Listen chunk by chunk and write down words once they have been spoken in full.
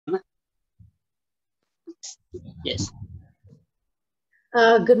Yes.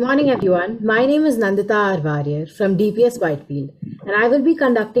 Good morning, everyone. My name is Nandita Arvaryar from DPS Whitefield, and I will be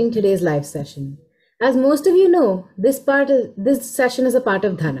conducting today's live session. As most of you know, this session is a part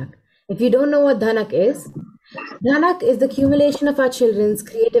of Dhanak'. If you don't know what Dhanak' is the accumulation of our children's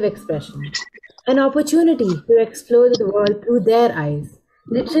creative expression, an opportunity to explore the world through their eyes,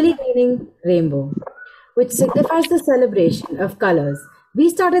 literally meaning rainbow, which signifies the celebration of colors. We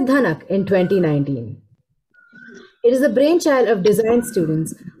started Dhanak' in 2019. It is the brainchild of design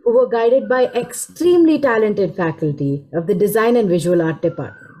students who were guided by extremely talented faculty of the Design and Visual Art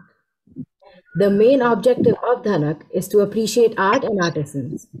department. The main objective of Dhanak' is to appreciate art and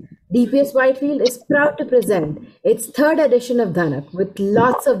artisans. DPS Whitefield is proud to present its third edition of Dhanak' with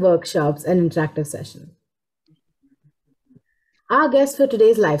lots of workshops and interactive sessions. Our guest for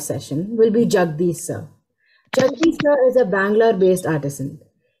today's live session will be Jagdish Sir. Jagdish Sir is a Bangalore-based artisan.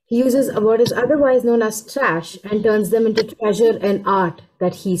 He uses what is otherwise known as trash and turns them into treasure and art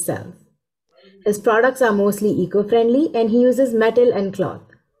that he sells. His products are mostly eco-friendly and he uses metal and cloth.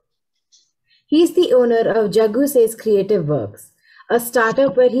 He is the owner of Jagdish C's Creative Works, a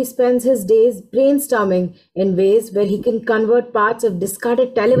startup where he spends his days brainstorming in ways where he can convert parts of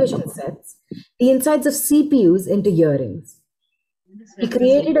discarded television sets, the insides of CPUs, into earrings. He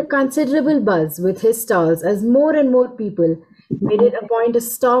created a considerable buzz with his stalls as more and more people made it a point to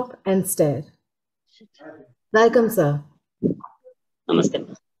stop and stare. Welcome, sir.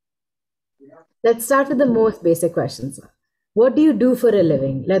 Namaste. Let's start with the most basic question, sir. What do you do for a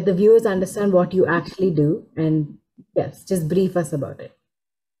living? Let the viewers understand what you actually do, and yes, just brief us about it.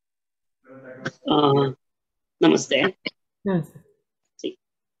 Namaste. Yes, sir. See,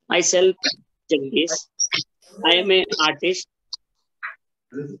 myself, Jagdish. I am an artist.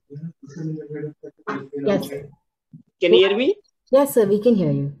 Yes, sir. Can you hear me? Yes, sir, we can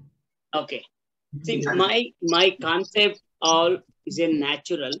hear you. Okay. See, my concept all is a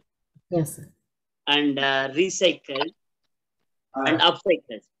natural Yes, sir. and recycled and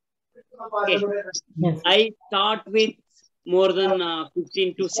upcycled. Okay. Yes. I start with more than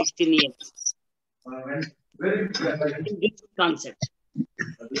 15 to 16 years in this concept.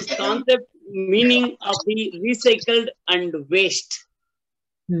 This concept meaning of the recycled and waste.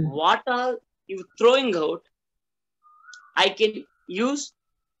 What are you throwing out? I can use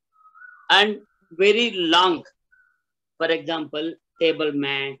and very long. For example, table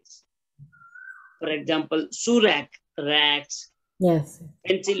mats. For example, shoe racks. Yes, sir.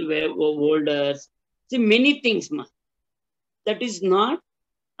 Pencil holders. See, many things, ma. That is not,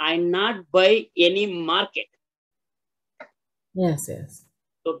 I not buy any market. Yes, yes.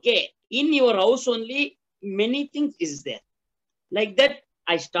 Okay. In your house only, many things is there. Like that,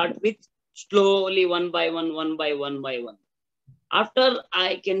 I start with slowly one by one. After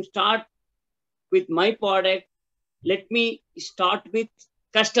I can start with my product, let me start with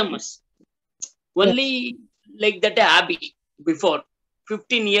customers. Only like that hobby before,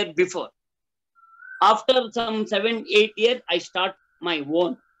 15 years before. After some 7-8 years, I start my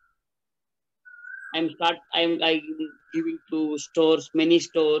own. I'm giving to stores, many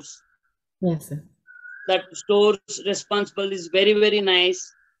stores. Yes, sir. That stores responsible is very, very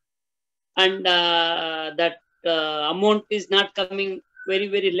nice. And that amount is not coming, very,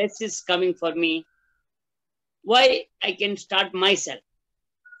 very less is coming for me. Why I can start myself?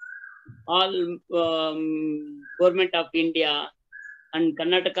 All government of India and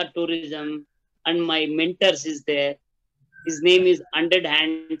Karnataka tourism and my mentors is there. His name is 100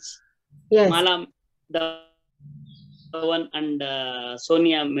 Hands. Yes. Mala Dhawan and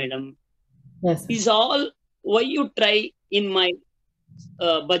Sonia madam. Yes, sir. Is all why you try in my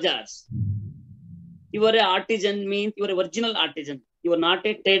bazaars. You are an artisan means you are an original artisan. You are not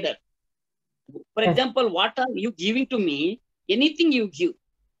a trader. For example, what are you giving to me? Anything you give,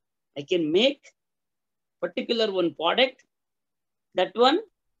 I can make particular one product, that one,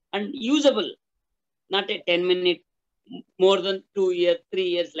 and usable, not a 10-minute, more than 2 years, 3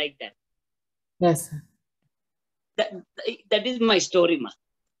 years like that. Yes, sir. That is my story, ma.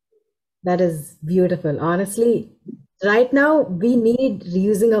 That is beautiful. Honestly, right now we need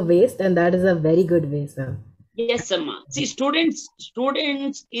reusing of waste, and that is a very good way, sir. Yes, Amma. See, students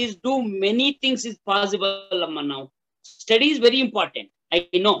is do many things is possible, Amma, now. Study is very important, I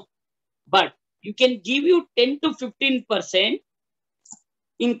know. But you can give you 10 to 15%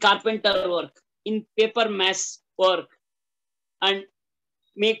 in carpenter work, in paper mass work, and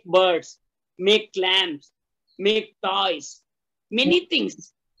make birds, make lamps, make toys, many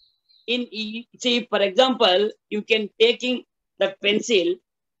things. See, for example, you can taking the pencil.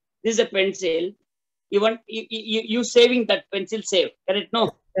 This is a pencil. You saving that pencil save, correct?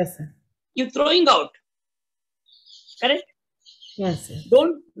 No. Yes, sir. You throwing out. Correct? Yes, sir.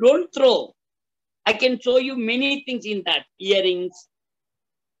 Don't throw. I can show you many things in that. Earrings.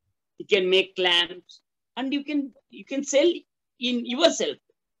 You can make lamps, and you can sell in yourself,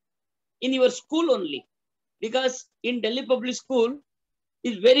 in your school only. Because in Delhi Public School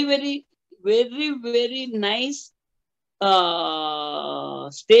is very, very, very, very nice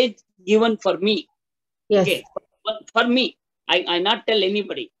stage given for me. Yes. Okay, for me, I not tell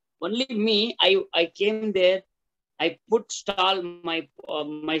anybody. Only me. I came there. I put my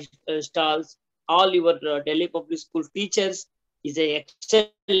stalls. All your Delhi Public School teachers is a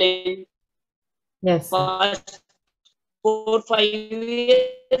excellent. Yes, sir. Past 4 5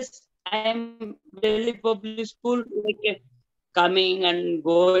 years, I am Delhi Public School coming and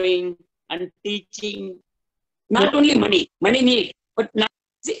going and teaching. Yes, Not only money need, but not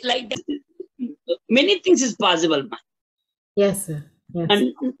like that. Many things is possible, man. yes, sir. Yes.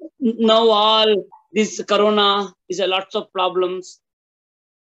 And now all this corona is a lots of problems,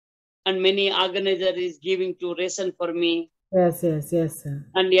 and many organizer is giving to ration for me Yes, yes, yes, sir.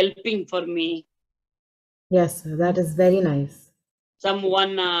 and helping for me. Yes, sir. That is very nice.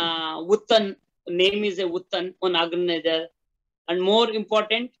 Someone Uttan name is a Uttan, one organizer, and more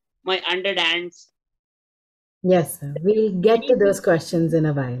important, my 100 hands. Yes, sir. We'll get to those questions in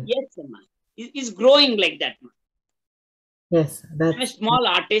a while. Yes, man. It's growing like that, man. Yes, sir. I'm a small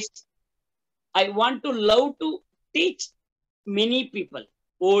artist. I want to love to teach many people,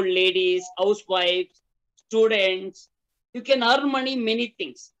 old ladies, housewives, students. You can earn money, many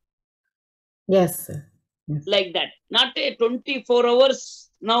things Yes, sir. Yes. like that. Not a 24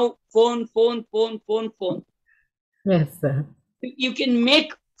 hours now, phone. Yes, sir. You can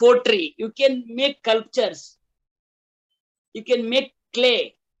make pottery. You can make sculptures. You can make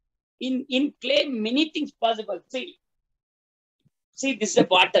clay. In clay, many things possible. See, this is a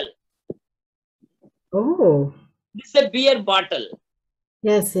bottle. Oh. This is a beer bottle.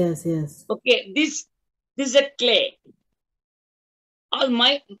 Yes, yes, yes. Okay, this is a clay. All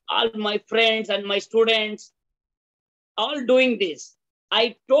my friends and my students all doing this.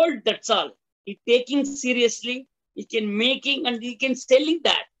 I told that's all. He taking seriously. He can making and he can selling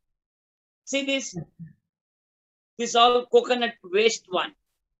that. See this? This all coconut waste one.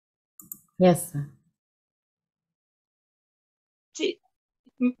 Yes, sir. See,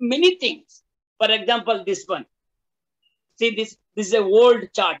 many things. For example, this one. See this? This is a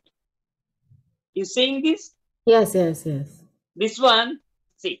old chart. You seeing this? Yes, yes, yes. This one,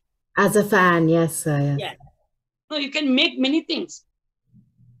 see. As a fan, yes, sir. Yes. Yeah. No, you can make many things.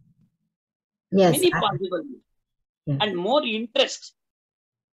 Yes. Many possible. Yes. And more interest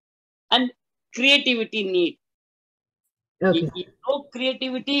and creativity need. Okay. If no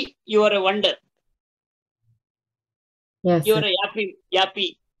creativity, you are a wonder. Yes. You are sir. a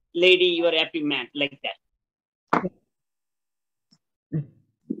happy lady, you are a happy man, like that.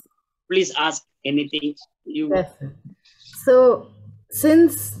 Please ask anything. Yes, sir. So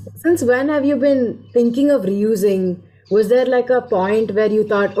since when have you been thinking of reusing? Was there like a point where you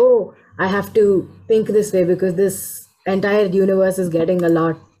thought, oh, I have to think this way because this entire universe is getting a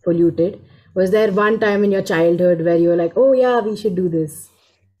lot polluted? Was there one time in your childhood where you were like, oh yeah, we should do this?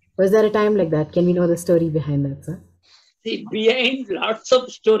 Was there a time like that? Can we know the story behind that, sir? See, behind lots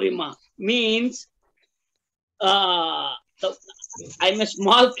of story, means I'm a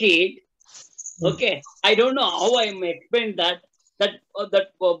small kid. Okay, I don't know how I may explain that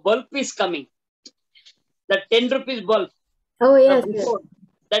bulb is coming. That 10 rupees bulb. Oh yes.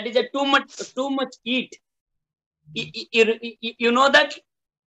 That is a too much heat. You know that?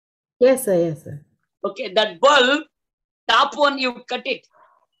 Yes, sir. Yes, sir. Okay, that bulb, top one, you cut it.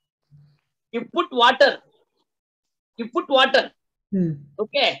 You put water.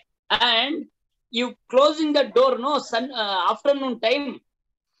 Okay, and you closing the door. No sun. Afternoon time.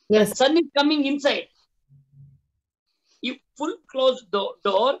 Yes. The sun is coming inside. You full close the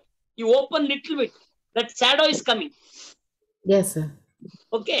door. You open little bit. That shadow is coming. Yes, sir.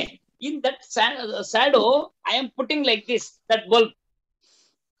 Okay. In that shadow, I am putting like this. That bulb.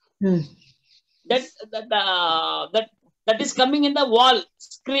 That is coming in the wall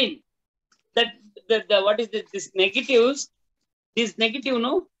screen. That what is this negatives? This negative,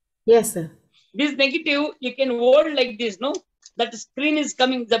 no? Yes, sir. This negative you can hold like this, no? That screen is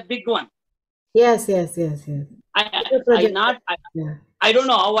coming, the big one. Yes. I don't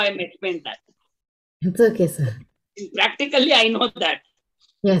know how I am explain that. It's okay, sir. Practically, I know that.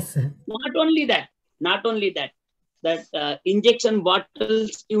 Yes, sir. Not only that. That injection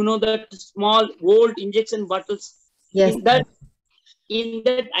bottles, you know, that small old injection bottles. Yes. In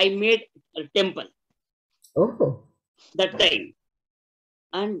that I made a temple. Oh. That time.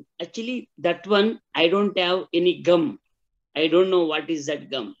 And actually that one, I don't have any gum. I don't know what is that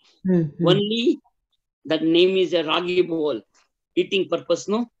gum. Only that name is a ragi bowl. Eating purpose,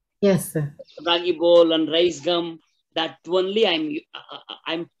 no? Yes, sir. Ragi bowl and rice gum. That only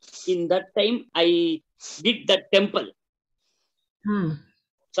I'm in that time I did that temple.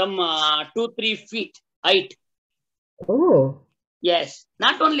 Some 2-3 feet height. Oh. Yes.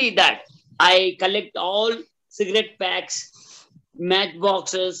 Not only that, I collect all cigarette packs,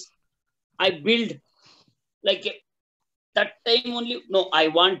 matchboxes. I build like that time only. No, I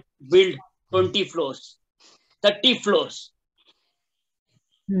want build 20 floors, 30 floors.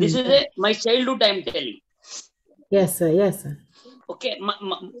 This is my childhood, I'm telling. Yes, sir. Yes, sir. Okay,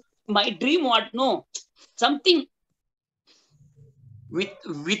 my dream what? No, something with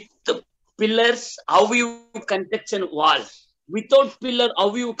the pillars, how you construction wall. Without pillar,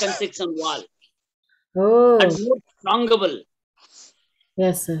 how you construction wall. Oh. And more strongable.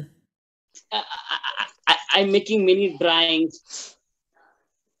 Yes, sir. I'm making many drawings,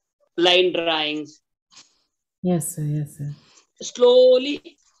 line drawings. Yes, sir. Yes, sir.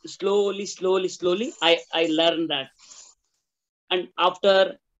 Slowly, I learned that. And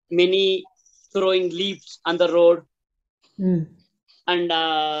after many throwing leaves on the road, and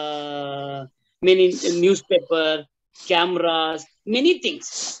many newspaper, cameras, many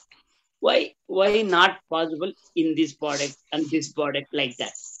things. Why not possible in this product and this product like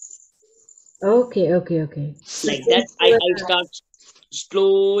that? Okay. Like that, I start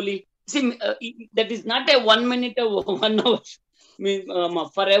slowly. See, that is not a 1 minute or 1 hour.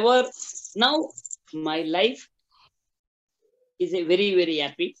 Forever. Now, my life is a very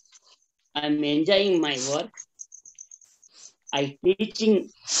happy. I'm enjoying my work. I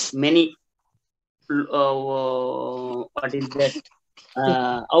teaching many. What is that?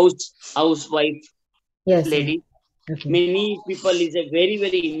 Housewife, yes, lady. Okay. Many people is a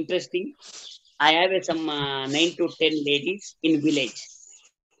very interesting. I have some 9 to 10 ladies in village.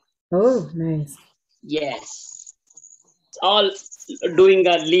 Oh, nice. Yes, all doing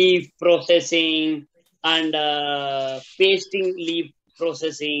a leaf processing and pasting leaf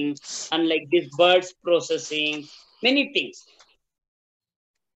processing and like this birds processing, many things.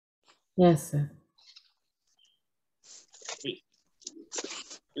 Yes, sir. See,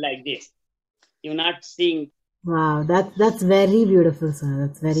 like this. You're not seeing. Wow, that's very beautiful, sir.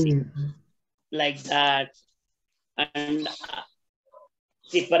 That's very beautiful. Like that. And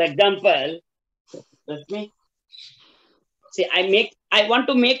see, for example, let me see. I want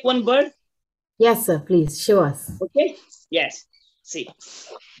to make one bird. Yes, sir. Please show us. Okay. Yes. See,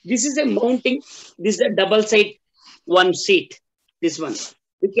 this is a mounting. This is a double side one seat. This one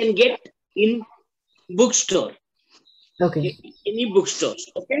you can get in bookstore. Okay. Any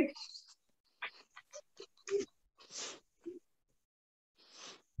bookstores. Okay.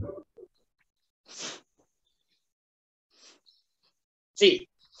 See,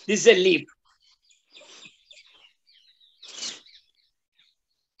 this is a leaf.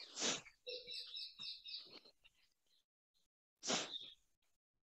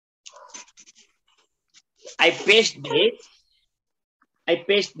 I paste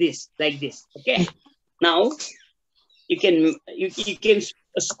this like this. Okay. Now you can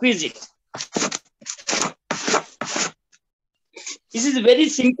squeeze it. This is a very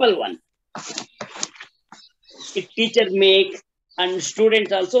simple one. If teacher make and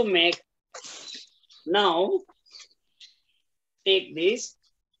students also make. Now take this.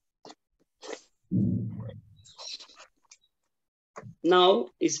 Now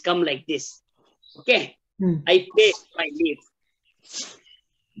it's come like this. Okay. I paste my leaf.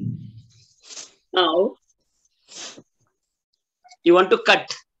 Now you want to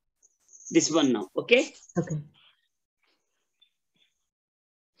cut this one now. Okay. Okay.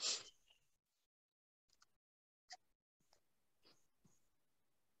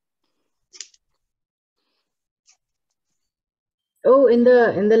 Oh, in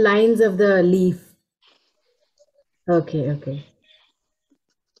the lines of the leaf. Okay.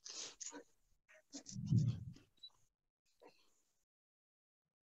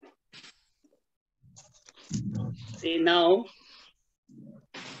 See now.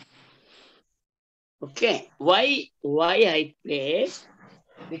 Okay. Why I paste?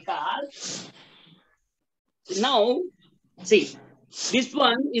 Because now see, this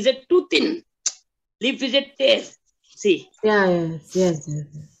one is a too thin. Leaf is a taste. See. Yes.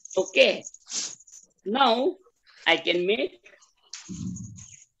 Okay. Now I can make.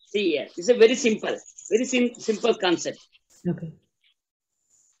 See here. It's a very simple concept. Okay.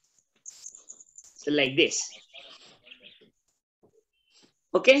 So like this.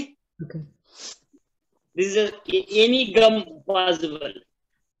 Okay. Okay. This is any gum possible.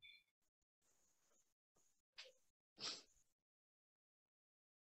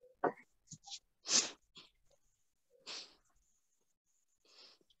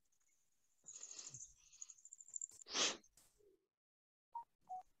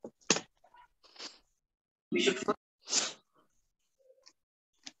 We should.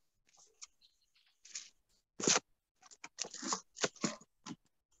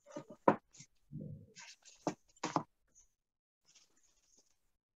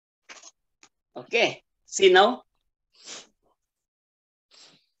 Okay. See now.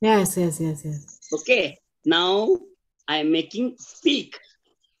 Yes. Okay. Now I am making peak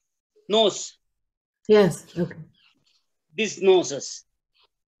nose. Yes. Okay. These noses.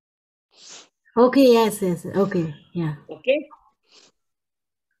 Okay. Yes. Okay. Yeah. Okay.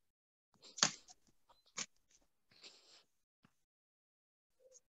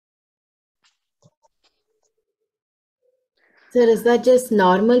 Sir, is that just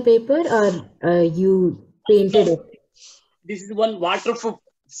normal paper or you painted it? This is one waterproof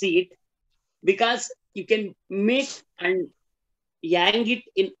sheet because you can make and hang it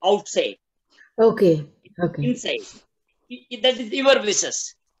in outside, Okay. Okay. inside. That is your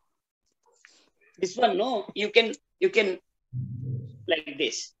wishes. This one, no, you can like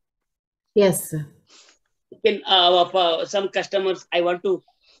this. Yes, sir. You can some customers, I want to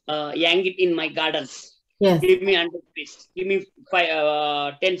hang it in my garden. Yes. Give me 100 piece. Give me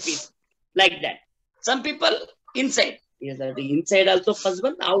 10 piece. Like that. Some people inside. Yes, that inside also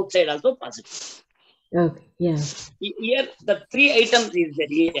possible, outside also possible. Okay. Yeah. Here, the three items is there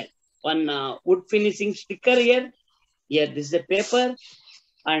here. One wood finishing sticker here. Here, this is a paper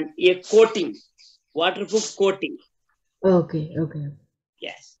and a coating, waterproof coating. Okay. Okay.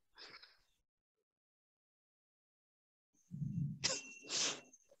 Yes.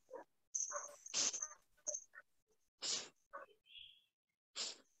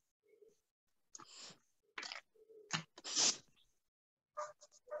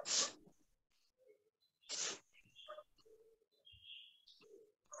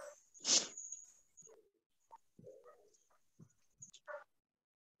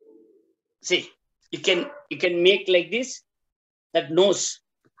 See, you can make like this. That nose.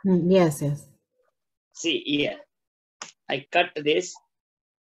 Yes. Yes. See here. I cut this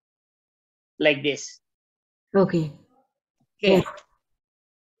like this. Okay. Okay. Yes.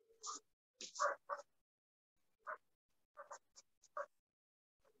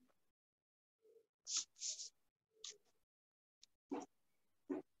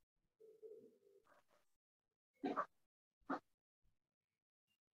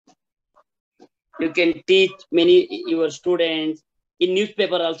 You can teach many your students in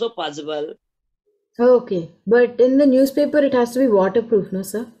newspaper also possible. Okay. But in the newspaper, it has to be waterproof, no,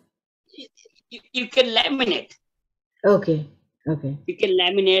 sir? You can laminate. Okay. Okay. You can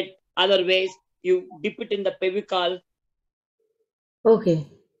laminate. Otherwise, you dip it in the Fevicol. Okay.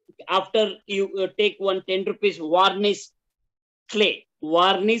 After you take 10 rupees varnish clay.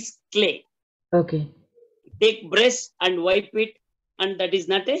 Varnish clay. Okay. Take brush and wipe it, and that is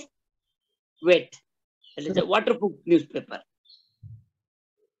not a wet. It is a waterproof newspaper.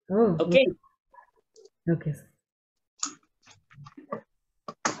 Oh. Okay. Okay. Sir.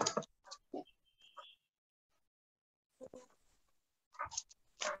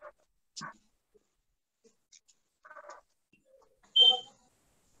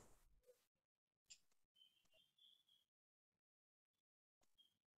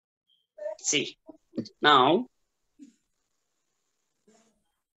 See now.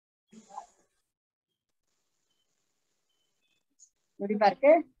 Budi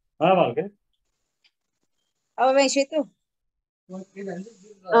parke? हाँ मार्के Oh, wait, itu.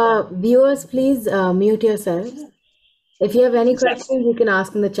 Viewers, please mute yourselves. If you have any questions, you can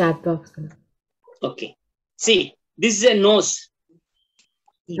ask in the chat box. Okay. See, this is a nose.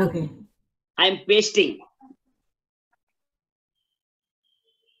 Okay. I'm pasting.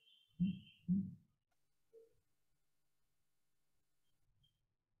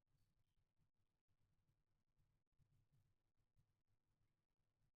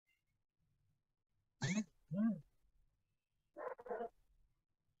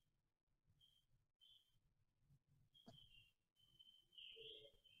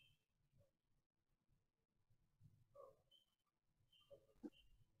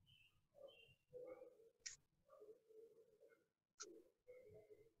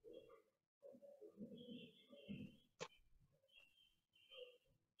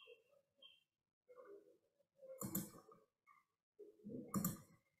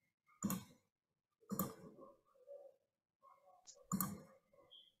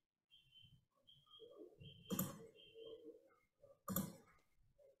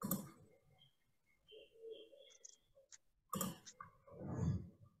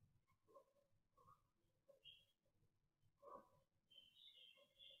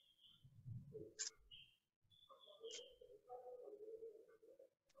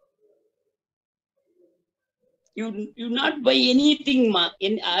 You not buy anything, ma.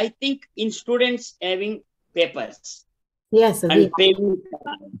 I think in students having papers Yes, sir. and payment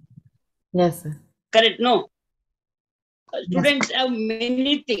card. Yes, sir. Correct? No. Yes. Students have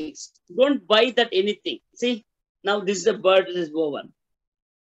many things. Don't buy that anything. See, now this is a bird. This is woven.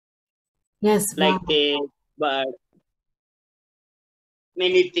 Yes. Like Wow. a bird.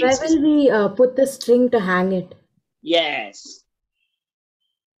 Many Where things. will we put the string to hang it? Yes.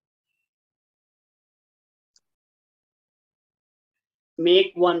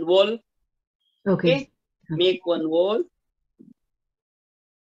 Make one wall. Okay. Make one wall.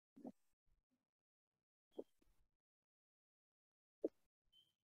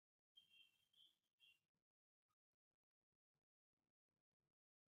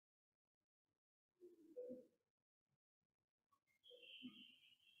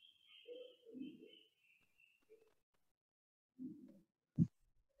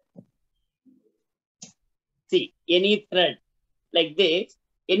 See, any thread like this,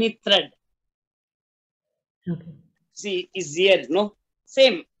 any thread. Okay. See, is here, no?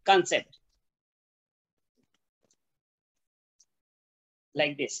 Same concept.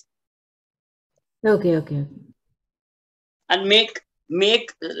 Like this. Okay. And make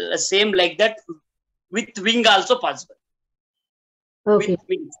same like that with wing also possible. Okay. With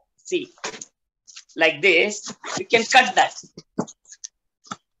wing. See, like this, we can cut that.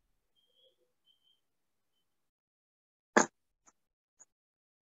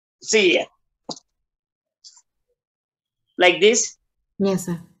 See here. Like this. Yes,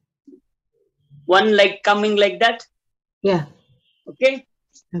 sir. One like coming like that. Yeah. Okay.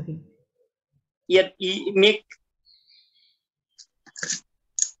 Okay. Here you make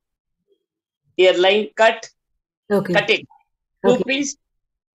here line cut. Okay. Cut it. Two Okay. piece.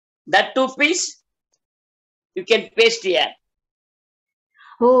 That two piece you can paste here.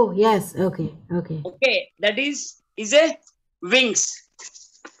 Oh, yes. Okay. Okay. That is a wings.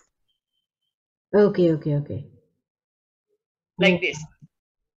 Okay. Like Oh, this.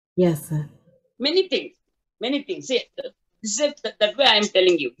 yes, sir. Many things. See, this is that way I am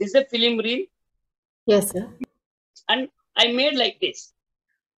telling you. This is a film reel, Yes, sir. and I made like this.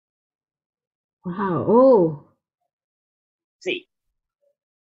 Wow. Oh, See,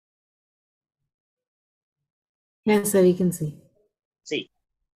 yes, sir. We can see.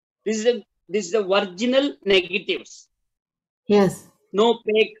 this is the original negatives. Yes. No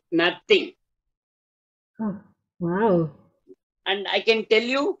fake, nothing. Oh, wow. And I can tell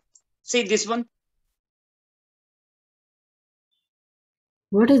you, see this one.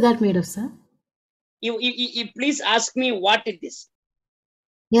 What is that made of, sir? You please ask me what is this.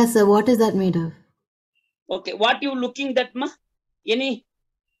 Yes, sir. What is that made of? Okay, what you looking that ma? Any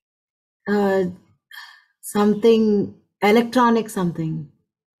Something electronic something.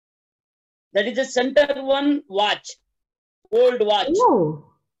 that is the center one watch, old watch. Oh.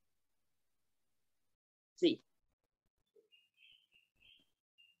 See.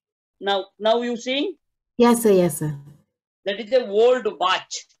 Now you see? Yes, sir. That is the old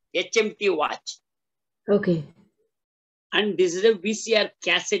watch, HMT watch. Okay. And this is a VCR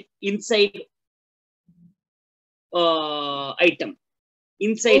cassette inside item.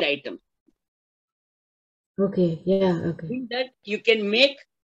 Inside item. Okay. Yeah. Okay. In that you can make.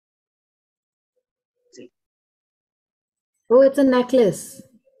 See. Oh, it's a necklace.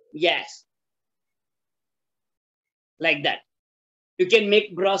 Yes. Like that. You can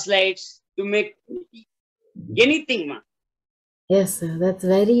make bracelets. You make anything, ma. Yes, sir. That's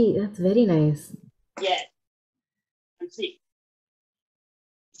very nice. Yeah. And see,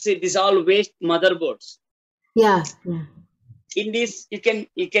 this all waste motherboards. Yeah. In this, you can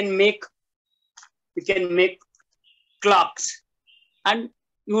make clocks, and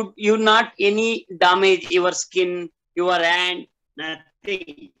you not any damage your skin, your hand,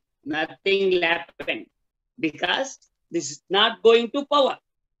 nothing will happen, because this is not going to power.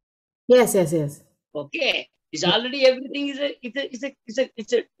 Yes. Okay, it's already everything is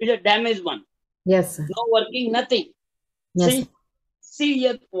a damaged one. Yes, sir. No working, nothing. Yes. See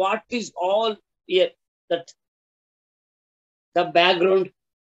here what is all here, that the background.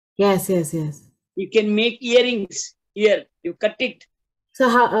 Yes. You can make earrings here. You cut it.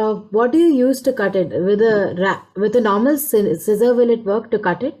 So, what do you use to cut it? With a normal scissor, will it work to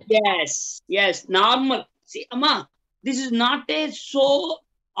cut it? Yes. Normal. See, Amma, this is not a so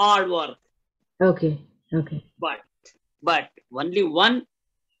hard work. Okay. But only one.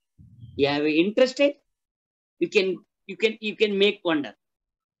 You have interested. You can make wonder.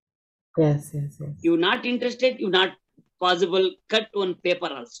 Yes. You not interested. You not possible. Cut one paper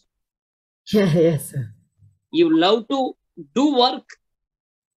also. Yeah. Yes, sir. You love to do work.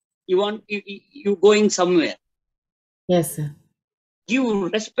 You want you going somewhere. Yes, sir.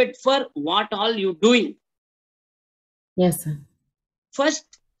 Give respect for what all you doing. Yes, sir. First,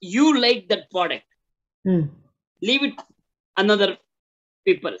 you like that product. Leave it another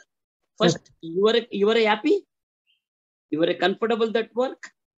people. First, Okay. you are happy. You are comfortable that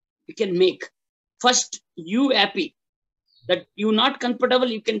work. You can make. First, you happy. That you not comfortable,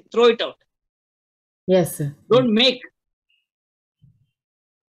 you can throw it out. Yes, sir. Don't make.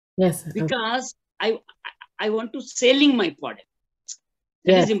 Yes, sir. Because I want to selling my product.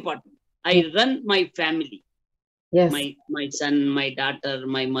 That Yes. is important. I run my family. Yes. My son, my daughter,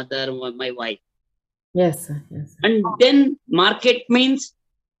 my mother, my wife. Yes, sir. Yes, sir. And then market means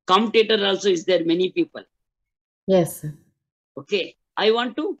competitor also is there, many people. Yes, sir. Okay. I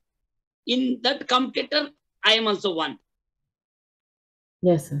want to, in that competitor, I am also one.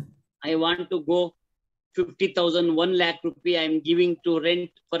 Yes, sir. I want to go 50,000, 1 lakh rupee I am giving to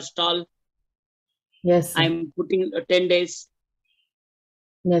rent for stall. Yes, sir. I am putting 10 days.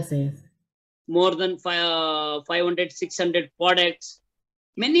 Yes, sir. Yes. More than 500, 600 products.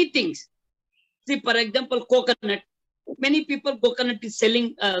 Many things. See, for example, coconut. Many people coconut is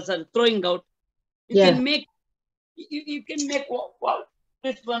selling, throwing out. You can make, you can make, wow,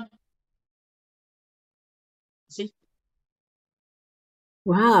 this one. See?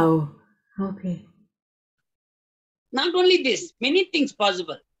 Wow. Okay. Not only this, many things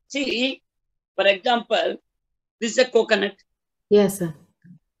possible. See, for example, this is a coconut. Yes, sir.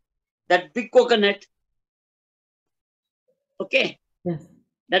 That big coconut. Okay. Yes.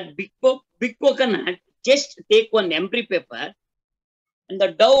 That big coconut, just take one embry paper and the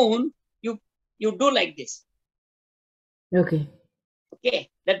down, you do like this. Okay. Okay.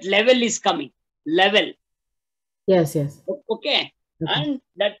 That level is coming. Level. Yes, yes. Okay. And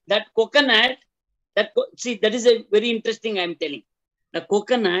that coconut, see, that is a very interesting, I'm telling. The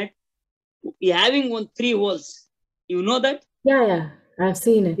coconut having 3 holes. You know that? Yeah. I've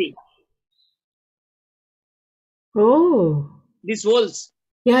seen it. See, Oh. these holes.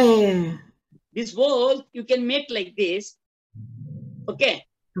 Yeah. This hole you can make like this. Okay.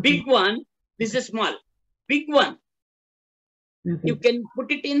 Big one. This is small. Big one. Okay. You can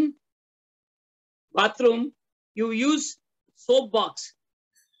put it in bathroom. You use soap box.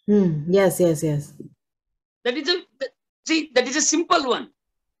 Yes. That is a simple one.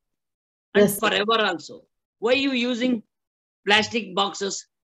 And Yes. forever also. Why you using plastic boxes?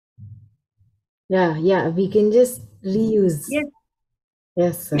 Yeah. We can just reuse. Yes.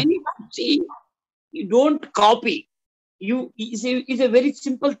 Yes, sir. Many, see, you don't copy. It's a very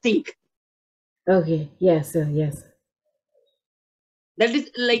simple thing. Okay. Yes, sir. Yes. That is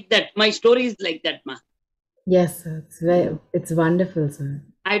like that. My story is like that, ma. Yes, sir. It's wonderful, sir.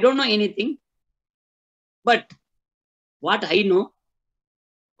 I don't know anything, but what I know,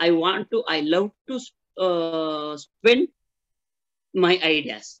 I love to spend my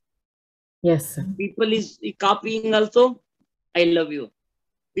ideas. Yes, sir. People is copying also, I love you.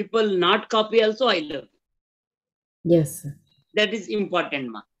 People not copy also, I love you. Yes, sir. That is important,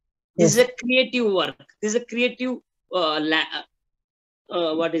 ma. This is a creative work. This is a creative, what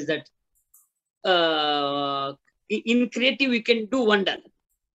is that? In creative, you can do wonder.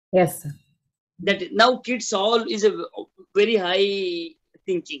 Yes, sir. That now kids all is a very high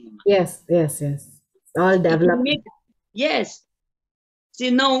thinking. Yes. All You can developed. make, yes. See,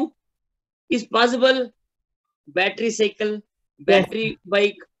 now is possible battery cycle, battery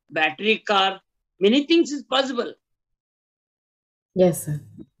bike, battery car. Many things is possible. Yes, sir.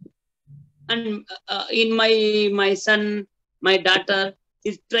 And in my son, my daughter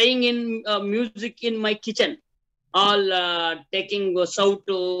is trying in music in my kitchen. All taking south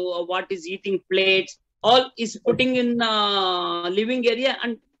to what is eating plates. All is putting in living area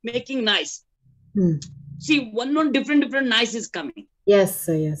and making nice. See, one different nice is coming. Yes,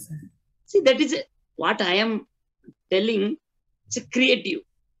 sir. See, that is what I am telling. It's a creative.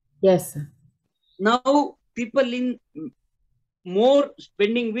 Yes, sir. Now people in more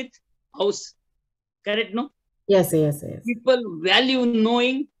spending with house. Correct, no? Yes. People value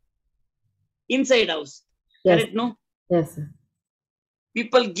knowing inside house. Yes. Correct, no? Yes, sir.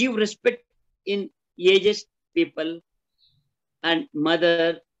 People give respect in ages people and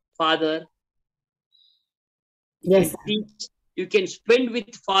mother, father. You Yes. can teach, you can spend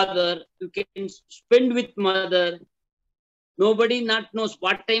with father, you can spend with mother. Nobody not knows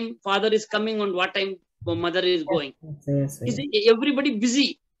what time father is coming and what time mother is going. Yes. Everybody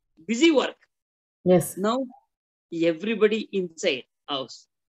busy work. Yes. Now everybody inside house.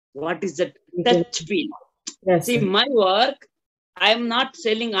 What is that touch feel? Yes. See, my work, I am not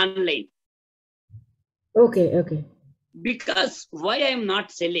selling online. Okay. Because why I am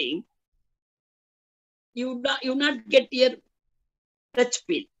not selling? you not get your touch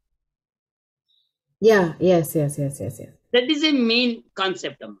feel. Yeah. Yes. That is a main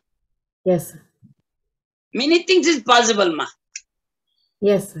concept. Yes, sir. Many things is possible, ma.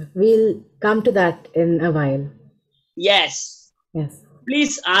 Yes, sir. We'll come to that in a while. Yes. Yes.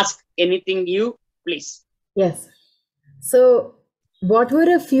 Please ask anything you please. Yes. So, what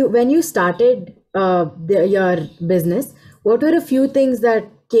were a few, when you started your business, what were a few things that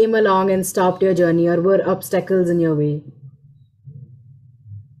came along and stopped your journey or were obstacles in your way?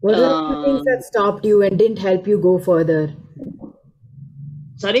 What were a few things that stopped you and didn't help you go further?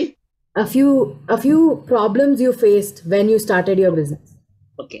 Sorry? A few problems you faced when you started your business.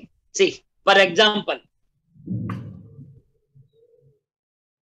 Okay. See, for example,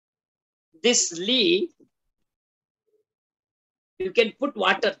 this leaf, you can put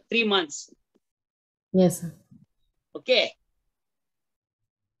water 3 months. Yes, sir. Okay.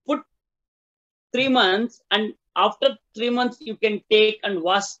 Put 3 months, and after 3 months you can take and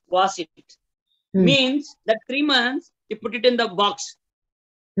wash it. Means that 3 months you put it in the box.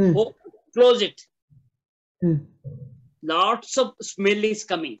 Close it. Lots of smell is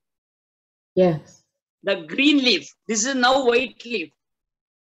coming. Yes. The green leaf, this is now white leaf.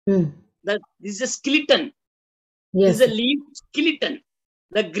 This is a skeleton. Yes. This is a leaf skeleton.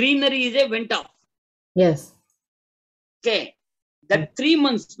 The greenery is a went off. Yes. Okay. That 3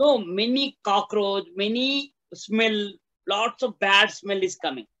 months, no, many cockroach, many smell, lots of bad smell is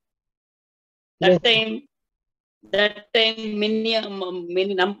coming. That time, many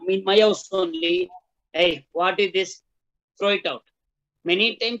in my house only, hey, what is this? Throw it out.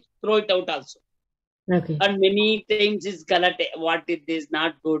 Many times throw it out also. Okay. And many times is galate. What is this?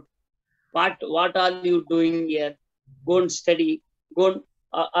 Not good. What are you doing here? Go and study. Go and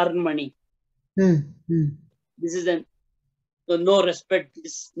earn money. This is no respect.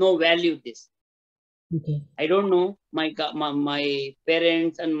 This no value. This. Okay. I don't know. My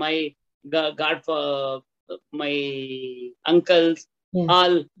parents and my my uncles,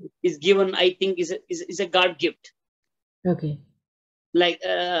 all is given. I think is a God gift. Okay. Like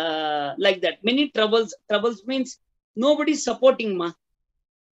that. Many troubles means nobody supporting, ma.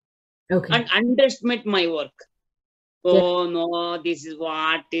 Okay. And underestimate my work. Oh no, this is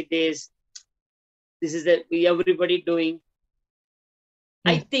what it is. This is everybody doing.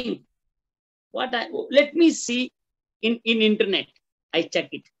 I think let me see in internet. I check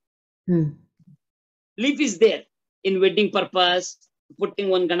it. Leaf is there in wedding purpose, putting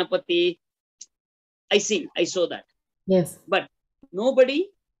one Ganapati. I saw that. Yes. But nobody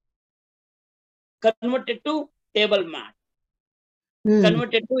converted to table mat,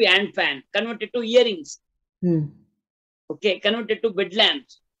 converted to hand fan, converted to earrings. Okay, converted to bed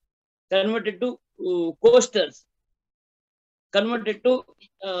lamps, converted to coasters, converted to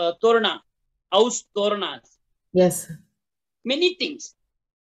torana, house toranas. Yes. Many things.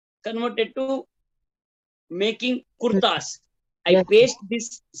 Converted to making kurtas. I paste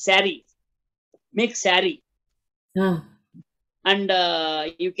this sari, make sari. And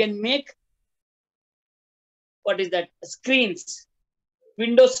you can make, what is that? Screens,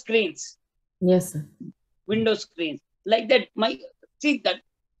 window screens. Yes, sir. Window screens. Like that, see that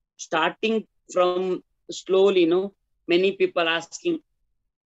starting from slowly, many people asking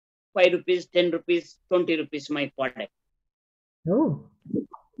 5 rupees, 10 rupees, 20 rupees, my product. Oh.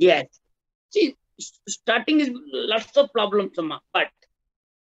 Yes. See, starting is lots of problems, but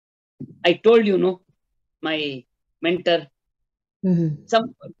I told you, my mentor,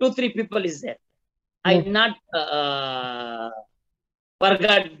 some 2-3 people is there. I not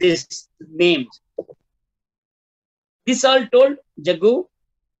forgot this names. This all told, Jagu,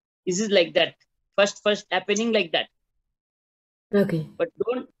 this is like that. First happening like that. Okay. But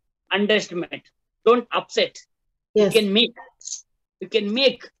don't underestimate. Don't upset. Yes. You can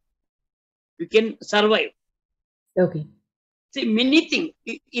make. You can survive. Okay. See, many things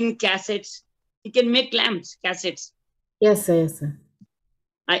in cassettes. You can make lamps, cassettes. Yes, sir. Yes, sir.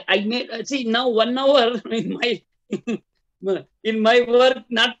 I made, see, now 1 hour in my work,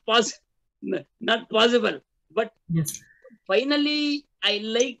 not possible. But finally, I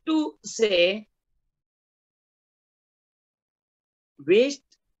like to say,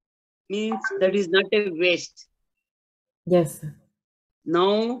 waste means that is not a waste. Yes, sir.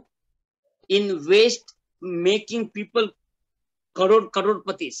 Now, in waste, making people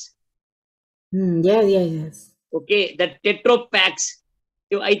crorpatis. Yes. Okay, the Tetra packs.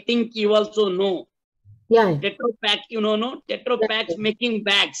 I think you also know. Yeah. Tetra pack, no? Tetra packs making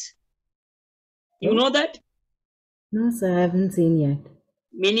bags. You know that? No, sir, I haven't seen yet.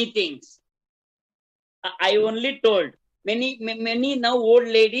 Many things. I only told. Many now old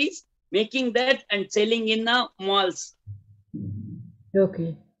ladies, making that and selling in the malls.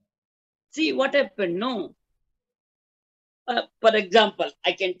 Okay. See what happened? No. For example,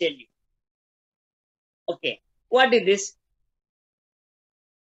 I can tell you. Okay, what is this?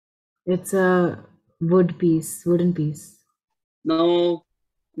 It's a wooden piece. No,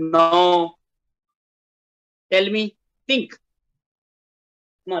 no. Tell me, think.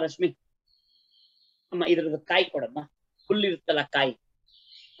 Rashmi. ಅಮ್ಮ ಇದ್ರದ್ದು ಕಾಯಿ ಕೊಡಮ್ಮ, full ಇರುತ್ತಲ್ಲ ಕಾಯಿ,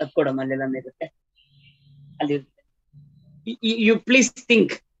 ಅದ್ ಕೊಡಮ್ಮ, ಅಲ್ಲೆಲ್ಲ ಇರುತ್ತೆ, ಅಲ್ಲಿ you please think.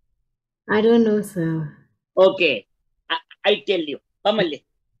 I don't know, sir. Okay, I tell you. Come ಅಲ್ಲಿ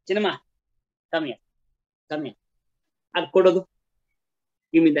ಚಿನ್ನಮ್ಮ, come here, come here. ಅದ್ ಕೊಡೋದು,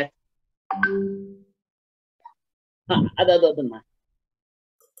 give me that. ಅದಮ್ಮ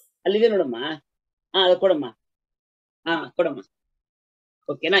ಅಲ್ಲಿದೆ ನೋಡಮ್ಮ. ಅದು ಕೊಡಮ್ಮ. ಕೊಡಮ್ಮ.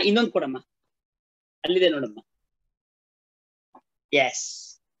 ಓಕೆನಾ? ಇನ್ನೊಂದು ಕೊಡಮ್ಮ, ಅಲ್ಲಿದೆ ನೋಡಮ್ಮ. ಎಸ್,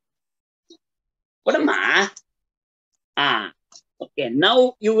 ಕೊಡಮ್ಮ. Okay, now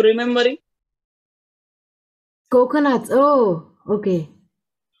you remembering? Coconuts. Oh, okay.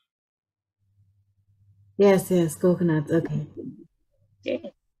 Yes, coconuts. Okay. Okay.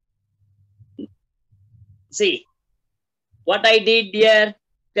 See what I did here.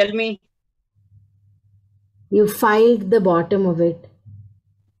 Tell me. You filed the bottom of it.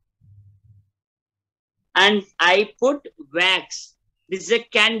 And I put wax. This is a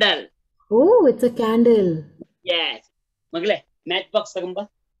candle. Oh, it's a candle. Yes. Magle, matchbox tagamba.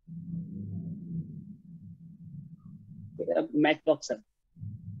 Matchbox.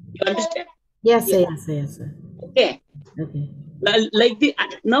 You understand? Yes, sir. Yes, sir. Okay. Okay. Like the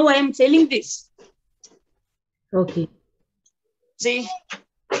now I am selling this. Okay. See.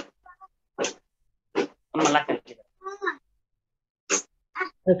 Okay.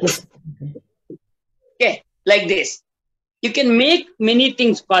 Okay, like this. You can make many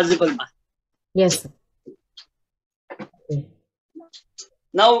things possible, ma. Yes. Okay.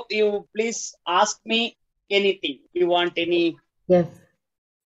 Now you please ask me anything. You want any? Yes.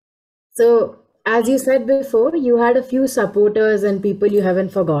 So, as you said before, you had a few supporters and people you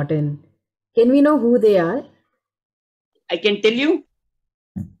haven't forgotten. Can we know who they are? I can tell you.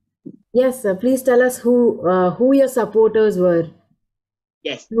 Yes, sir. Please tell us who your supporters were.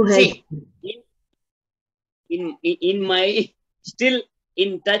 Yes. Who helped? See, in my still in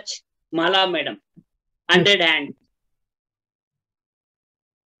touch, Mala madam, 100 hand.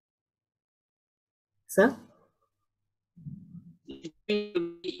 Sir?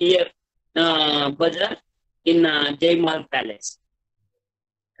 Here, Bazaar in Jaimal Palace.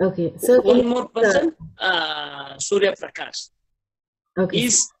 Okay. So one more person, Surya Prakash. Okay.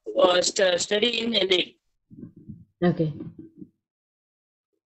 He's studying in LA. Okay.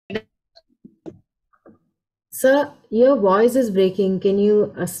 Sir, your voice is breaking. Can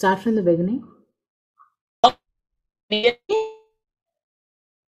you start from the beginning?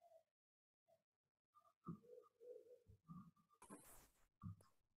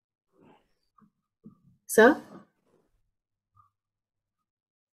 Sir?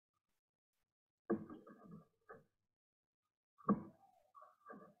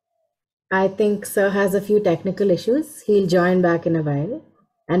 I think sir has a few technical issues. He'll join back in a while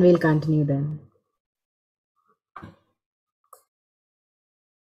and we'll continue then.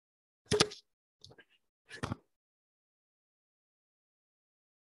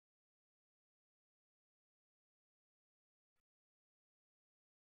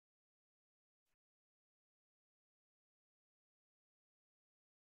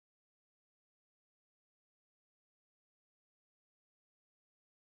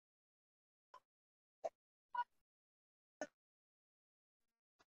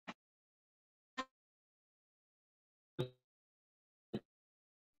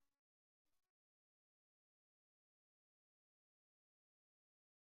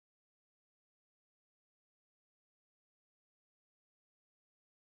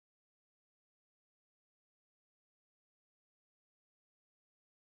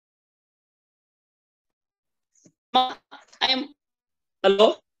 I am.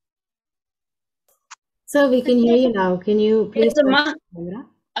 Hello. Sir, we can hear you now. Can you please Yes, ma. camera?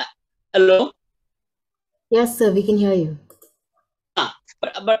 Hello. Yes, sir, we can hear you.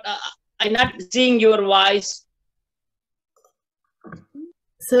 But I'm not seeing your voice.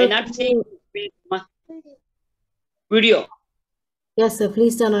 Sir, I'm not seeing video. Yes, sir.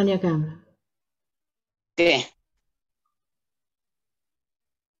 Please turn on your camera. Okay.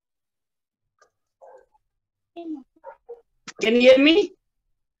 Can you hear me?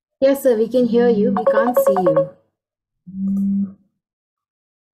 Yes, sir. We can hear you. We can't see you.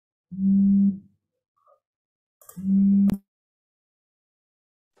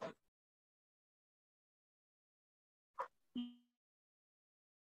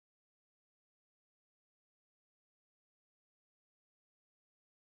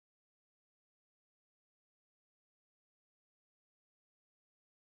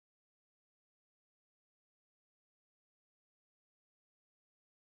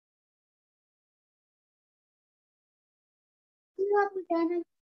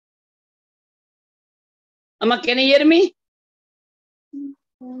 Amma, can you hear me?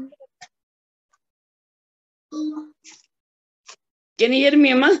 Can you hear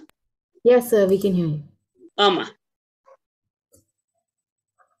me, Amma? Yes, sir, we can hear you. Amma.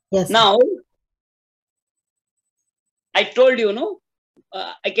 Yes, sir. Now, I told you, no?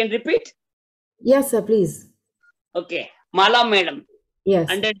 I can repeat? Yes, sir, please. Okay. Mala madam, Yes.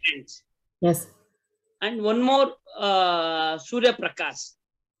 100 hands. Yes. And one more, Surya Prakash.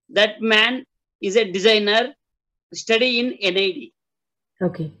 That man is a designer, study in NID.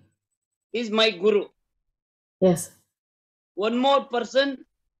 Okay. He is my guru. Yes. One more person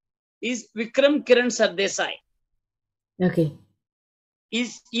is Vikram Kiran Sardesai. Okay. He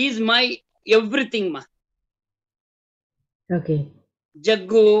is my everything, ma. Okay.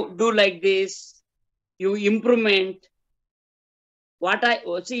 Jaggu, do like this. You improvement. What I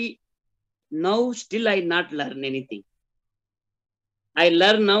see now, still I not learn anything. I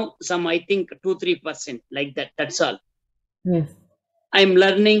learn now some, I think 2-3% like that. That's all. Yes. I'm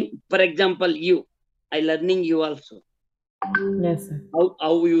learning, for example, you. I learning you also. Yes, sir.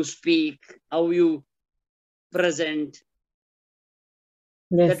 How you speak, how you present.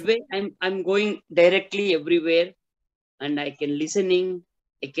 Yes. That way I'm going directly everywhere and I can listening,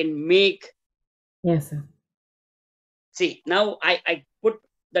 I can make. Yes, sir. See, now I put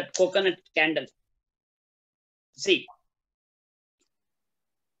that coconut candle. See.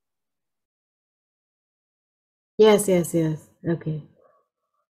 Yes, yes, yes. Okay.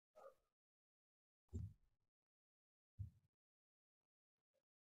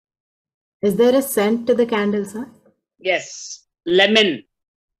 Is there a scent to the candle, sir? Yes. Lemon.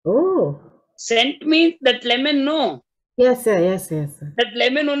 Oh. Scent means that lemon, no. Yes, sir. Yes, yes, sir. That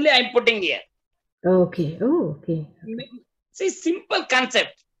lemon only I'm putting here. Okay. Oh, okay. See, simple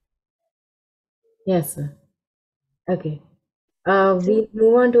concept. Yes, sir. Okay. We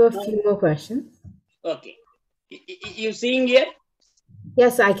move on to a few more questions. Okay. You seeing here?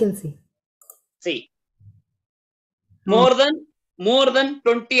 Yes, I can see. See. More than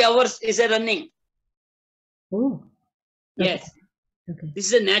 20 hours is a running. Oh. Okay. Yes. Okay.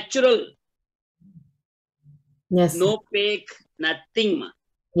 This is a natural. Yes. No Sir. fake, nothing, ma.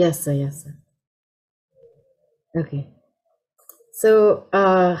 Yes, sir. Yes, sir. Okay. So,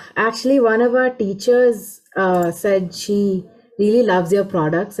 actually, one of our teachers said she really loves your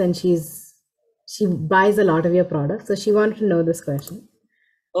products and she buys a lot of your products. So she wanted to know this question.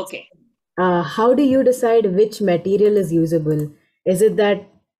 Okay. How do you decide which material is usable? Is it that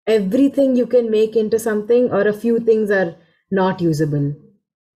everything you can make into something, or a few things are not usable?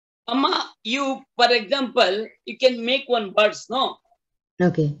 Amma, you, for example, you can make one birds, no?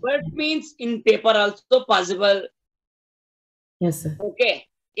 Okay. Bird means in paper also possible. Yes, sir. Okay.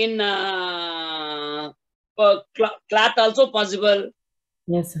 In cloth also possible.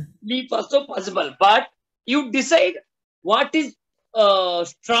 Yes, sir. Leaf also possible. But you decide what is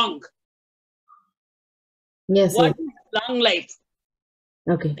strong. Yes, What yes. is long life.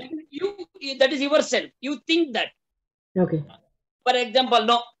 Okay. That is yourself. You think that. Okay. For example,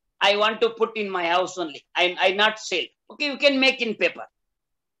 no, I want to put in my house only. I not sell. Okay, you can make in paper.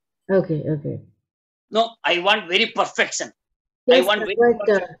 Okay. Okay. No, I want very perfection. Yes, I want sir, very but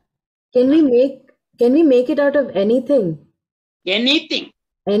perfect. can we make it out of anything? Anything.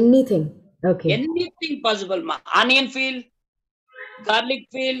 Anything. Okay. Anything possible. Onion peel, garlic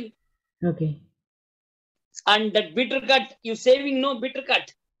peel, Okay. and that bitter cut. You saving no bitter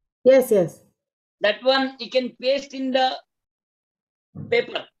cut. Yes, yes. That one you can paste in the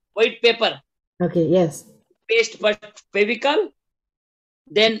paper, white paper. Okay, yes. Paste first Fevicol.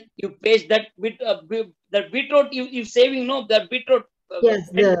 Then you paste that the beetroot you saving no the beetroot. Yes,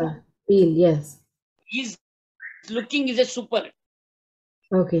 the peel, yes. Is looking is a super.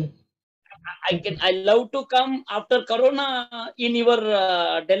 Okay. I love to come after Corona in your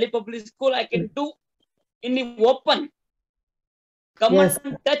Delhi Public School. I can do in the open. Come Yes.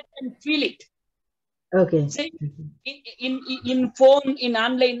 and touch and feel it. Okay. See, in phone, in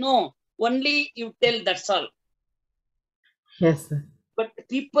online, no. Only you tell, that's all. Yes, sir. But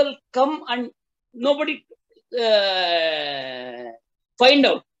people come and nobody find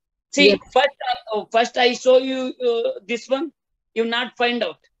out. See, Yes. first I show you this one. You not find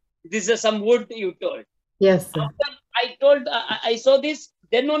out. This is some wood you told. Yes, sir. After I told, I saw this,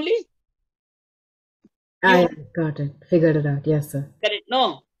 then only I got it. Figured it out. Yes, sir. correct.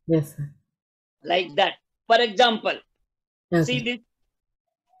 No, Yes, sir. like that. For example, Okay. see this.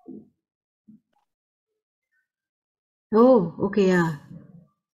 Oh, okay, yeah.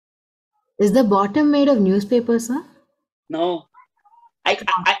 Is the bottom made of newspaper, sir? No, I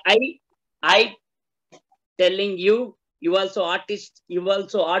telling you You also artist. You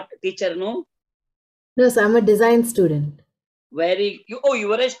also art teacher, no? No, sir, I'm a design student. You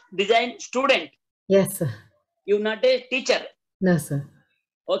are a design student. Yes, sir. You're not a teacher. No, sir.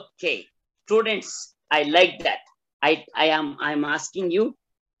 Okay, students, I like that. I'm asking you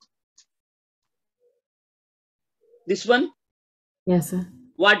this one. Yes, sir.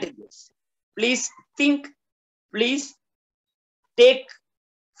 What is this? Please think. Please take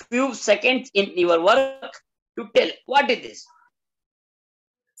few seconds in your work to tell what is this.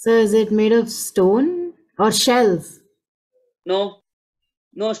 So is it made of stone or shells? No,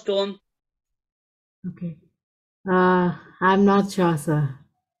 no stone. Okay. I'm not sure, sir.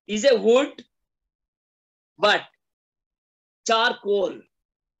 Is a wood, but charcoal.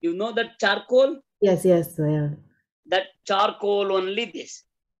 You know that charcoal? Yes, yes, sir. Yeah. That charcoal only this.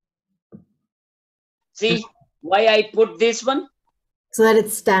 See why I put this one? So that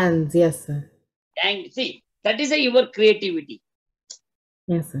it stands. Yes, sir. And see, that is your creativity.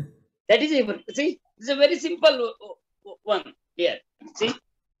 Yes, sir. That is your, see, it's a very simple one here. See,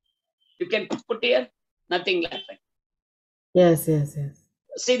 you can put here, nothing happened. Yes, yes, yes.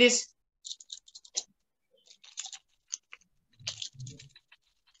 See this.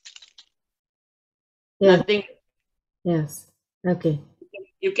 Yes. Nothing. Yes. Okay.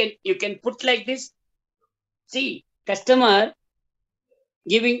 You can put like this. See, customer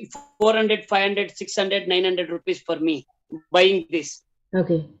giving 400, 500, 600, 900 rupees for me buying this.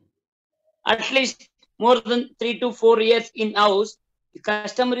 Okay. At least more than 3 to 4 years in house, the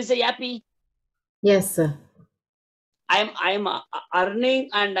customer is happy. Yes, sir. I am earning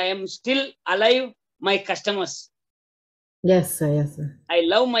and I am still alive. My customers. Yes, sir. Yes, sir. I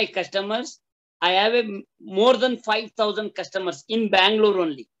love my customers. I have more than 5,000 customers in Bangalore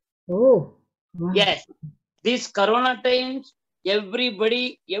only. Oh. Wow. Yes, these Corona times,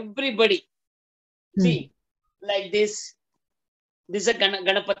 everybody. See, like this. This is a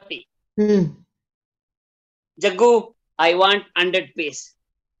Ganapati. Jagu, I want 100 pace.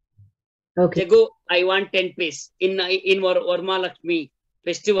 Okay. Jagu, I want 10 pace. In Varma Lakshmi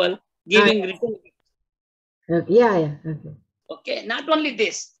festival, giving return. Okay. Yeah, yeah. Okay. Okay, not only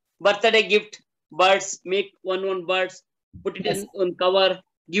this, birthday gift, birds, make one birds, put it Yes. on cover,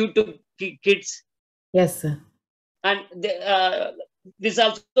 give to kids. Yes, sir. And this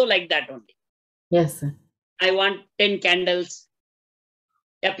also like that only. Yes, sir. I want 10 candles,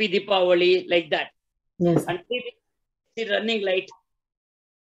 happy Deepavali, like that. Yes. And see running light.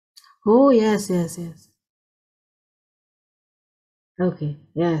 Oh, yes, yes, yes. Okay.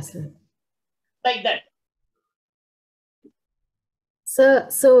 Yes, sir. Like that.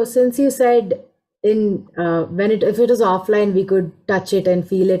 So since you said in if it was offline, we could touch it and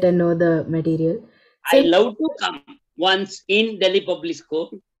feel it and know the material. I love to come once in Delhi Public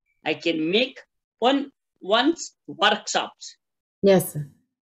School. I can make once workshops. Yes, sir.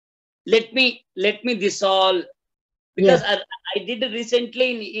 Let me this all, because I did it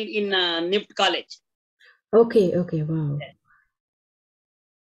recently in NIFT college. Okay, okay, wow.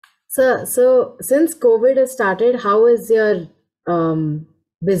 So since COVID has started, how has your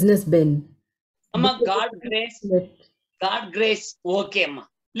business been? Amma, God grace, okay, Amma.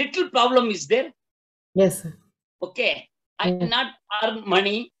 Little problem is there. Yes, sir. Okay, I not earn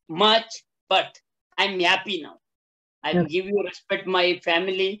money much, but I'm happy now. I give you respect, my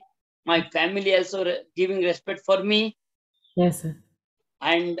family. My family also giving respect for me. Yes, sir.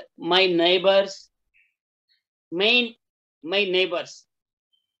 And my neighbors, my neighbors.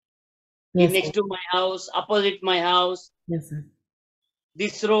 Yes, next sir. to my house, opposite my house. Yes, sir.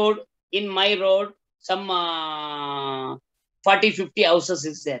 This road, in my road, some 40, 50 houses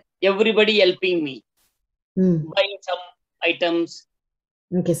is there. Everybody helping me. Buying some items.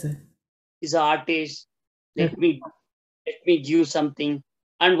 Okay, sir. Is an artist. Let me give something.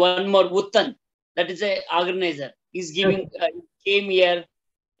 And one more, Uttan, that is a organizer. He's giving, came here,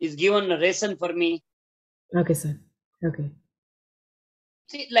 he's given a ration for me. Okay, sir. Okay.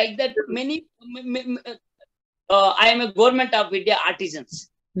 See, like that, many, I am a government of India artisans.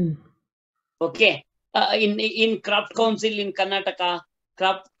 Okay. In Craft Council in Karnataka,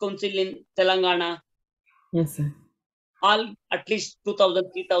 Craft Council in Telangana. Yes, sir. All at least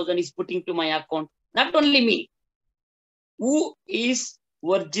 2,000, 3,000 is putting to my account. Not only me. Who is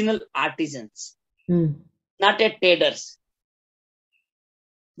original artisans? Not a traders.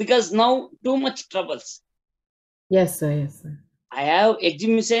 Because now too much troubles. Yes, sir. Yes, sir. I have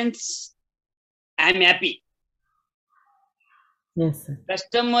exhibitions. I'm happy. Yes, sir.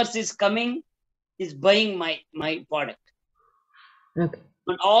 Customers is coming, is buying my product. Okay.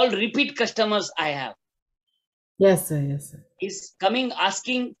 And all repeat customers I have. Yes, sir. Yes, sir. Is coming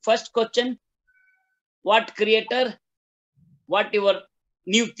asking first question, what creator? what your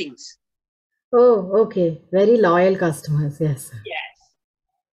new things. Oh, okay. Very loyal customers. Yes, sir. Yes,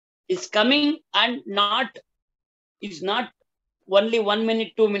 it's coming and it's not only 1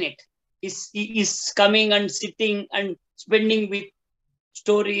 minute, 2 minute. Is coming and sitting and spending with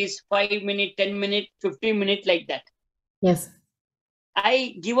stories 5 minute, 10 minute, 15 minute like that. Yes.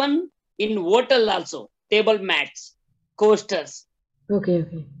 I given in hotel also table mats, coasters. Okay,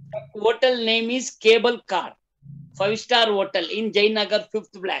 okay. Hotel name is Cable Car, 5-star hotel in Jayanagar,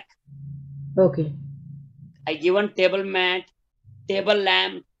 5th Black. Okay. I given table mat, table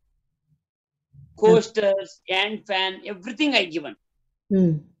lamp, coasters, hand fan, everything I given.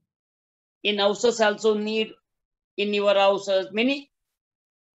 Hmm. In houses also need in your houses many.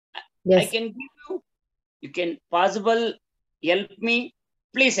 I Yes. can give you. You can possible help me.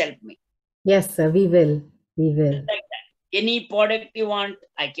 Please help me. Yes, sir. We will. We will. Like that. Any product you want,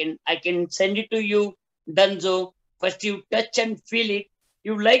 I can send it to you. Dunzo. First you touch and feel it.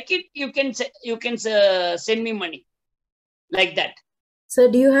 You like it, you can send me money. Like that. So,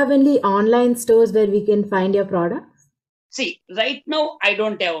 do you have any online stores where we can find your products? See, right now I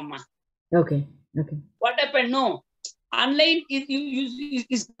don't have ma. Okay. Okay. What happened? No, online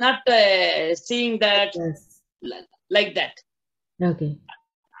is not seeing that Yes. like that. Okay.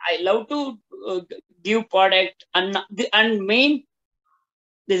 I love to give product and main.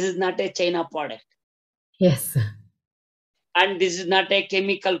 This is not a China product, Yes, sir. and this is not a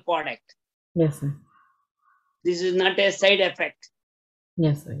chemical product. Yes, sir. This is not a side effect.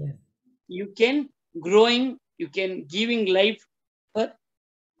 Yes, sir. Yes. You can growing. You can giving life for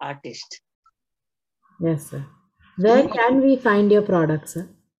artist. Yes, sir. Where can we find your products, sir?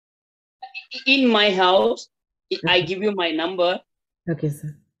 In my house, I Okay. give you my number. Okay,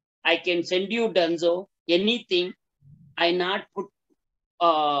 sir. I can send you Dunzo. Anything. I not put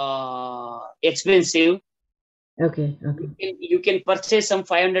expensive. Okay. Okay. You can purchase some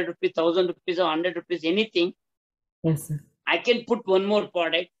 500 rupees, 1,000 rupees, or 100 rupees, anything. Yes, sir. I can put one more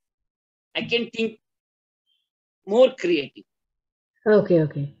product. I can think more creative. Okay.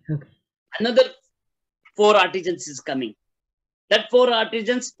 Okay. Okay. Another 4 artisans is coming. That 4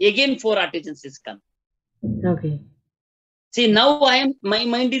 artisans, again 4 artisans is coming. Okay. See, now my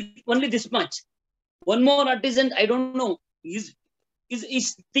mind is only this much. One more artisan, I don't know. His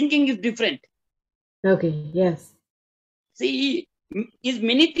thinking is different. Okay. Yes. See, is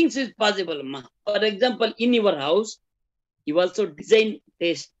many things is possible. Ma. For example, in your house, you also design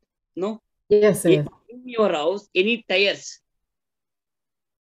taste. No? Yes, sir. Yes. In your house, any tires.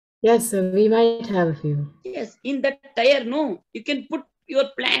 Yes, sir. We might have a few. Yes, in that tire, no, you can put your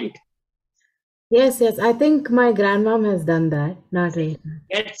plant. Yes, yes. I think my grandmom has done that. Not really.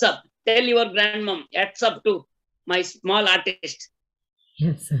 Heads up. Tell your grandmom, heads up to my small artist.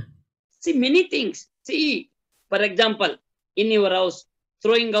 Yes, sir. See, many things. See, for example, in your house,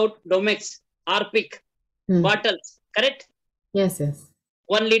 throwing out Domex, Arpic, bottles, correct? Yes, yes.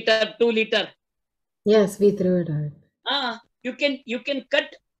 1 liter, 2 liter. Yes, we threw it out. You can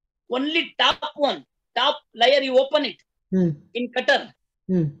cut only top layer, you open it in cutter.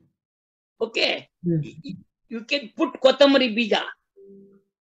 Okay. You can put kotamari bija.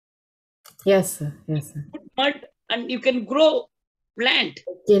 Yes, sir. Yes, sir. Put mud and you can grow plant.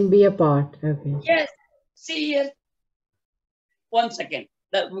 It can be a pot. Okay. Yes. See here. 1 second.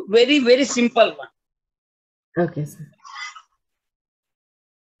 The very, very simple one. Okay, sir.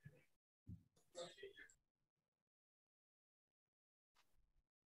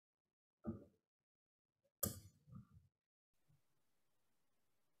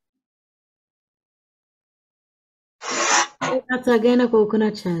 That's again a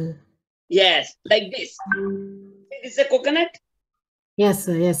coconut shell. Yes, like this. This is a coconut. Yes,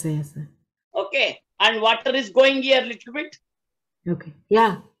 sir. Yes, sir. Yes, sir. Okay. And water is going here a little bit. Okay.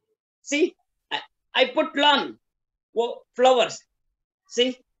 Yeah. See, I put lawn, flowers.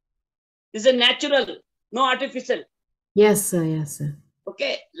 See, this is a natural, no artificial. Yes, sir. Yes, sir.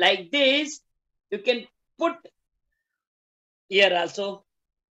 Okay, like this, you can put here also.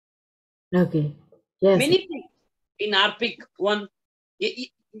 Okay. Yes. Many things in Arpic one,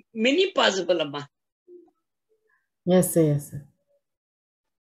 many possible, Amma. Yes, sir. Yes, sir.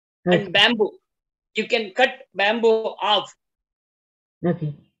 Okay. And bamboo, you can cut bamboo off.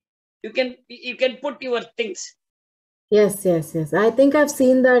 Okay. You can put your things. Yes, yes, yes. I think I've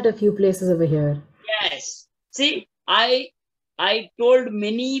seen that a few places over here. Yes. See, I told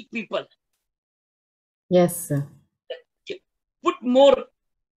many people. Yes, sir. Put more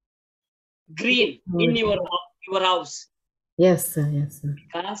green in your house. Yes, sir. Yes, sir.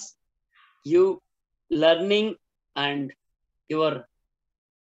 Because you learning and your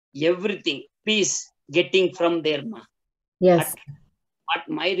everything peace getting from there, ma. Yes. But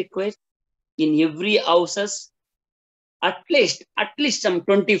my request, in every houses, at least some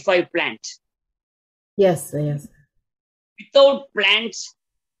 25 plants. Yes, yes. Without plants,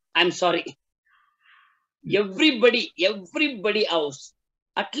 I'm sorry. Everybody house,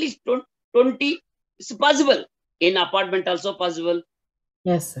 at least 20 is possible. In apartment also possible.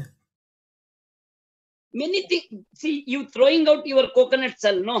 Yes, sir. Many things. See, you throwing out your coconut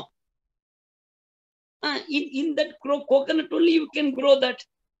shell, no? In that coconut only you can grow that.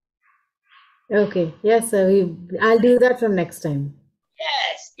 Okay. Yes, sir. I'll do that from next time.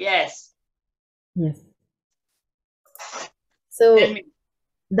 Yes, yes. Yes. Tell So me.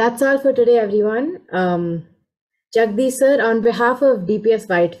 that's all for today, everyone. Jagdish sir, on behalf of DPS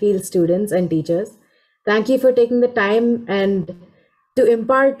Whitefield students and teachers, thank you for taking the time and to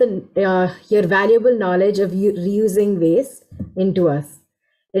impart your valuable knowledge of reusing waste into us.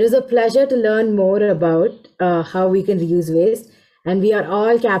 It is a pleasure to learn more about how we can reuse waste, and we are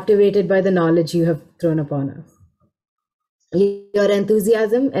all captivated by the knowledge you have thrown upon us. Your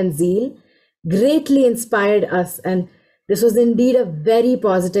enthusiasm and zeal greatly inspired us, and this was indeed a very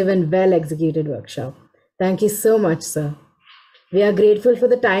positive and well executed workshop. Thank you so much, sir. We are grateful for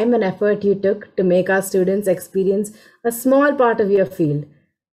the time and effort you took to make our students experience a small part of your field.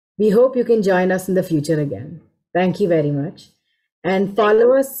 We hope you can join us in the future again. Thank you very much. And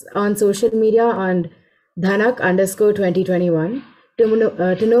follow us on social media on Dhanak'2021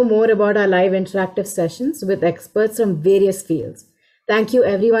 to know more about our live interactive sessions with experts from various fields. Thank you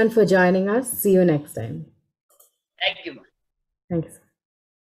everyone for joining us. See you next time. Thank you. Thanks.